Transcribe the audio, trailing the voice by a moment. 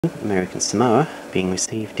American Samoa, being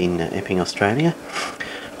received in Epping, Australia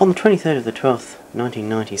on the 23rd of the 12th,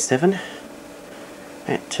 1997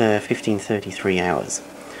 at 15:33 hours.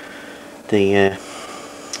 The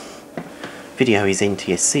video is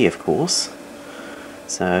NTSC, of course,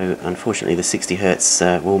 so unfortunately the 60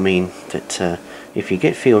 Hz will mean that if you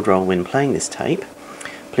get field roll when playing this tape,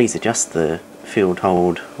 please adjust the field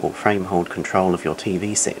hold or frame hold control of your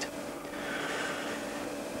TV set.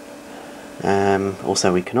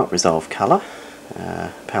 Also, we cannot resolve colour.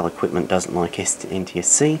 PAL equipment doesn't like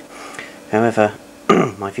NTSC. However,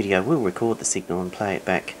 my video will record the signal and play it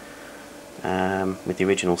back with the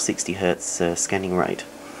original 60 Hz scanning rate.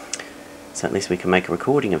 So at least we can make a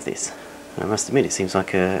recording of this. I must admit, it seems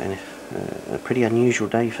like a pretty unusual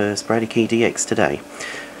day for sporadic EDX today.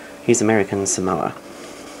 Here's American Samoa.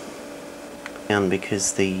 And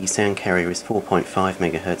because the sound carrier is 4.5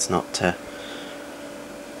 MHz, not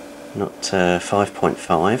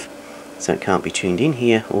 5.5, so it can't be tuned in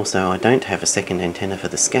here. Also, I don't have a second antenna for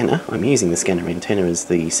the scanner. I'm using the scanner antenna as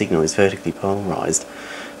the signal is vertically polarised.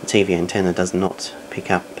 The TV antenna does not pick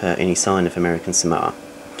up any sign of American Samoa.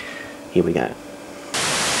 Here we go.